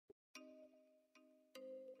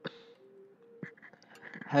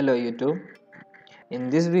Hello YouTube. In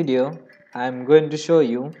this video I am going to show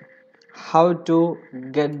you how to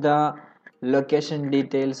get the location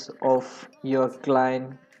details of your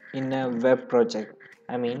client in a web project.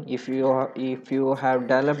 I mean, if you have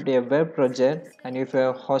developed a web project and if you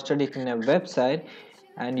have hosted it in a website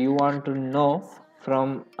and you want to know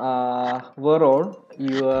from where all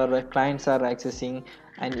your clients are accessing,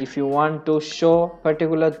 and if you want to show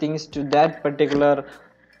particular things to that particular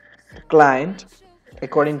client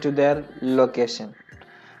according to their location.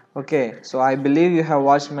 Okay, so I believe you have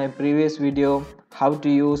watched my previous video how to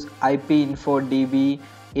use IPINFODB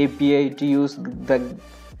API to use the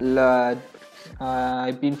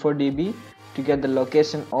IPINFODB to get the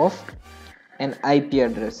location of an IP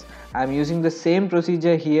address. I'm using the same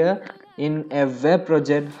procedure here in a web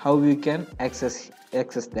project, how you can access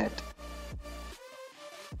that.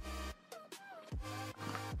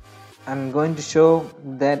 I'm going to show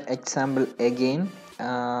that example again,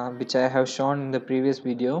 which I have shown in the previous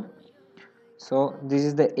video. So this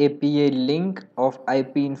is the API link of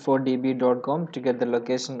IPINFODB.com to get the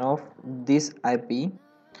location of this IP.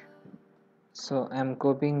 So I'm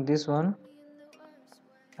copying this one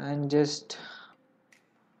and just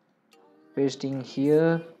pasting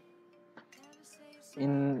here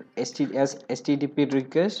in as HTTP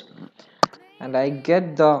request, and I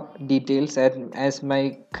get the details as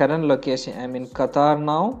my current location. I'm in Qatar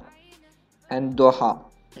now and Doha.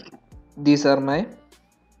 These are my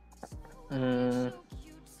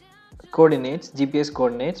coordinates, GPS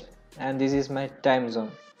coordinates, and this is my time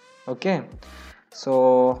zone. Okay,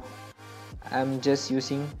 so I'm just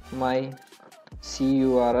using my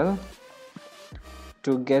CURL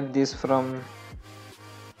to get this from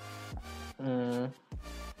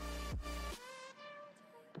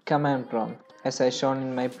command prompt as I shown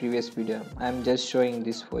in my previous video. I'm just showing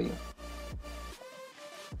this for you.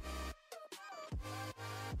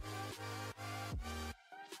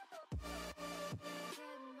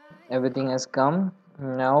 Everything has come.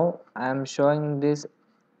 Now I'm showing this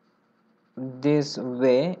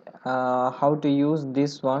way how to use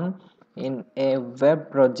this one in a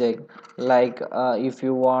web project, like if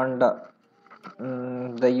you want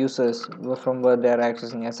the users from where they are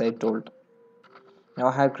accessing, as I told. Now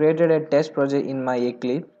I have created a test project in my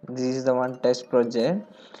Eclipse. This is the one test project,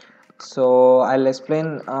 so I'll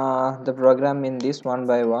explain the program in this one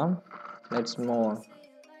by one. Let's move on.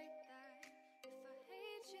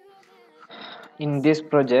 In this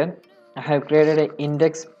project I have created an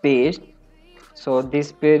index page. So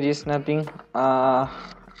this page is nothing, the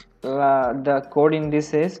code in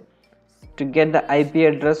this is to get the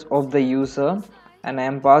IP address of the user, and I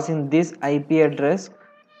am passing this IP address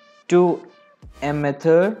to a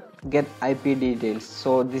method get IP details.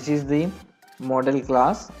 So this is the model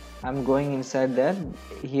class. I'm going inside that.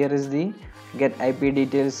 Here is the get IP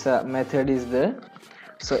details method is there.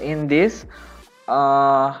 So in this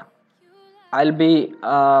I'll be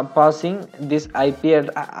passing this IP.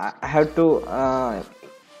 I had to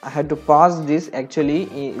pass this. Actually,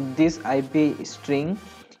 this IP string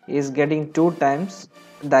is getting 2 times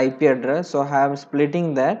the IP address, so I am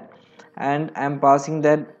splitting that and I am passing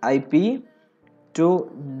that IP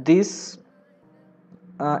to this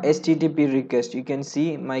HTTP request. You can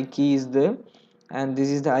see my key is there and this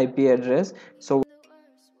is the IP address. So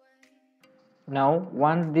now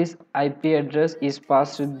once this IP address is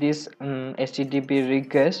passed to this HTTP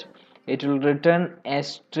request, it will return a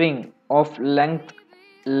string of length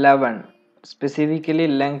 11, specifically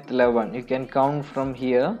length 11. You can count from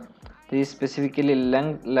here. This is specifically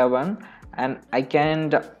length 11, and I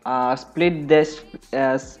can split this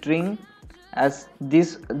string as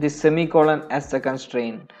this semicolon as the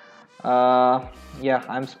constraint. Yeah,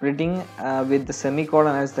 I'm splitting with the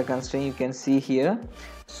semicolon as the constraint. You can see here.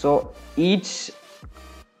 So each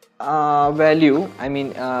value, I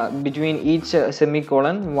mean between each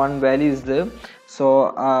semicolon one value is there.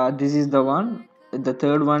 So this is the one. The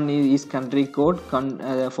third one is country code,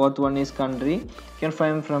 fourth one is country. You can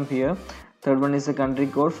find from here. Third one is the country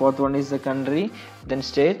code, fourth one is the country, then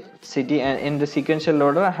state, city, and in the sequential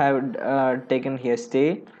order I have taken here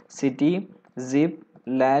state, city, zip,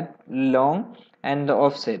 lat, long, and the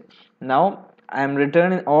offset. Now I am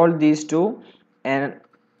returning all these to an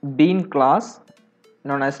bean class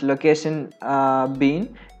known as location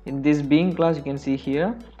bean. In this bean class, you can see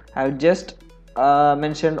here I have just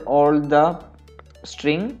mentioned all the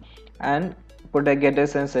string and put a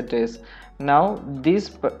getters and setters. Now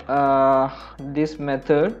this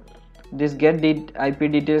method, this get IP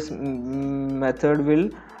details method will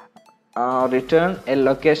return a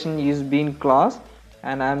location use bean class,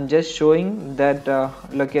 and I'm just showing that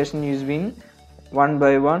location use bean one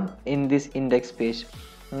by one in this index page.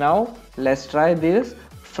 Now let's try this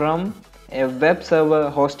from a web server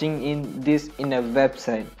hosting in a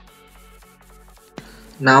website.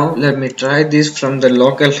 Now let me try this from the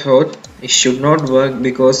local host. It should not work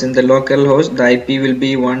because in the local host the IP will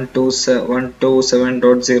be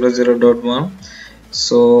 127.00.1,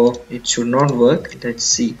 so it should not work. Let's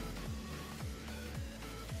see.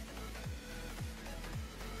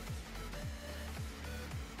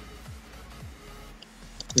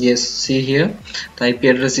 Yes, see here the IP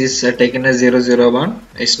address is taken as 001.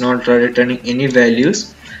 It's not returning any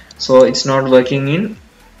values, so it's not working in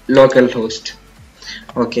localhost.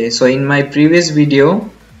 Okay, so in my previous video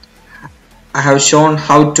I have shown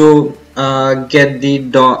how to get the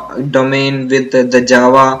domain with the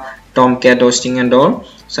Java Tomcat hosting and all.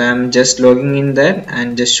 So I'm just logging in there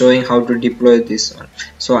and just showing how to deploy this one.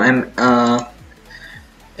 So I'm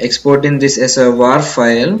exporting this as a WAR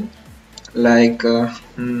file, like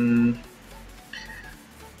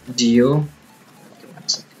geo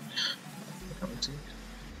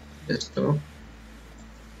desktop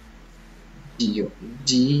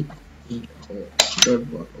geo.war.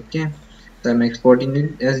 Okay, so I'm exporting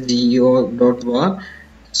it as geo.war.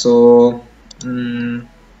 So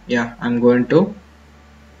yeah, I'm going to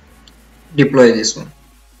deploy this one.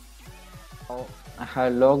 Now I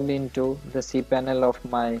have logged into the cPanel of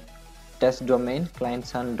my test domain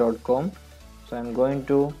clientsun.com. So I'm going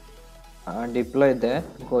to deploy that.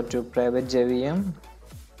 Go to private JVM.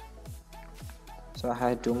 So I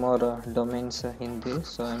have two more domains in this,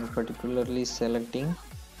 so I'm particularly selecting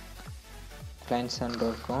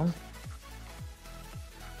clientsun.com.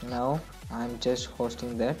 Now I'm just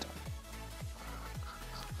hosting that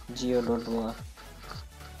geo.war.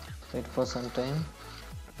 Wait for some time.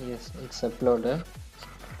 Yes, it's uploaded.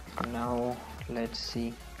 Now let's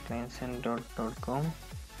see clientsun.com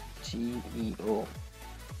geo.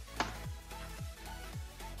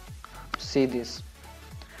 See this.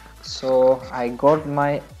 So I got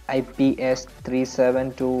my IP as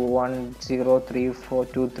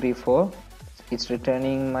 3721034234. It's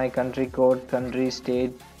returning my country code, country,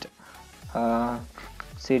 state,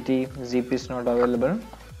 city. Zip is not available,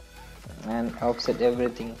 and offset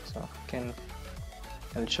everything. So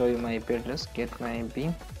I'll show you my IP address. Get my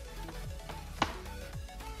IP.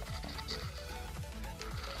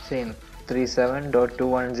 Same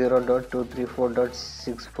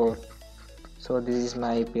 37.210.234.64. So this is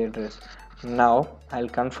my IP address. Now I'll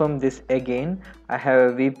confirm this again. I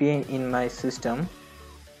have a VPN in my system.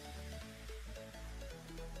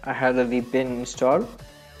 I have the VPN installed.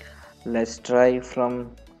 Let's try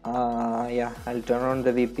from yeah, I'll turn on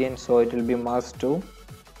the VPN so it will be masked to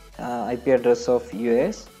IP address of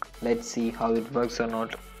US. Let's see how it works or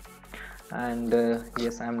not. And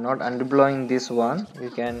yes, I'm not undeploying this one.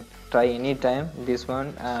 You can try anytime this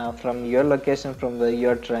one from your location, from where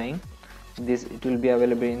you're trying. This it will be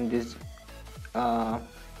available in this the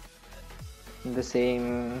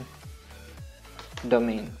same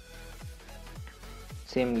domain,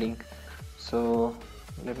 same link. So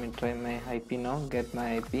let me try my IP now. Get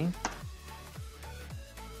my IP.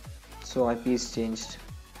 So IP is changed.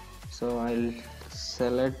 So I'll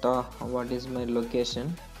select what is my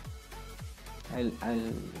location. I'll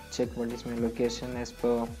check what is my location as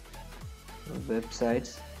per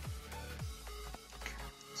websites.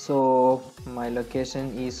 So my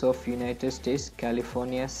location is of United States,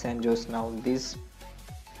 California, San Jose. Now this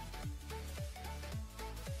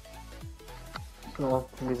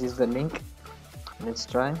is the link. Let's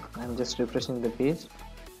try. I'm just refreshing the page.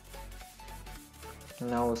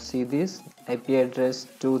 Now see this IP address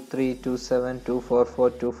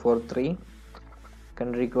 2327244.243,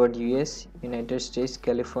 country code US, United States,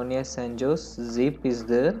 California, San Jose. Zip is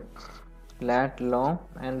there, lat, long,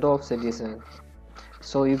 and the offset is there.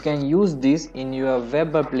 So you can use this in your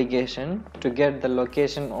web application to get the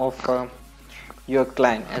location of your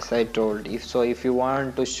client, as I told. If you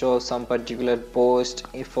want to show some particular post,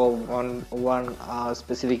 if for one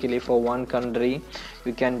specifically for one country,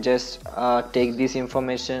 you can just take this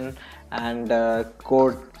information and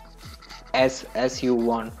code as you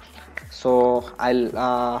want. So I'll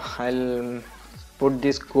put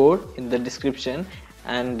this code in the description,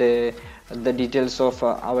 and the details of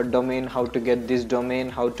our domain, how to get this domain,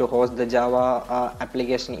 how to host the Java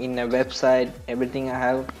application in a website, everything I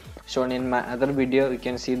have shown in my other video. You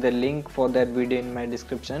can see the link for that video in my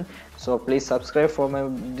description. So please subscribe for my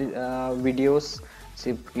videos.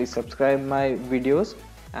 Please subscribe my videos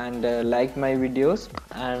and like my videos,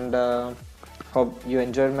 and hope you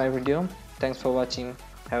enjoyed my video. Thanks for watching.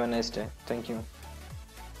 Have a nice day. Thank you.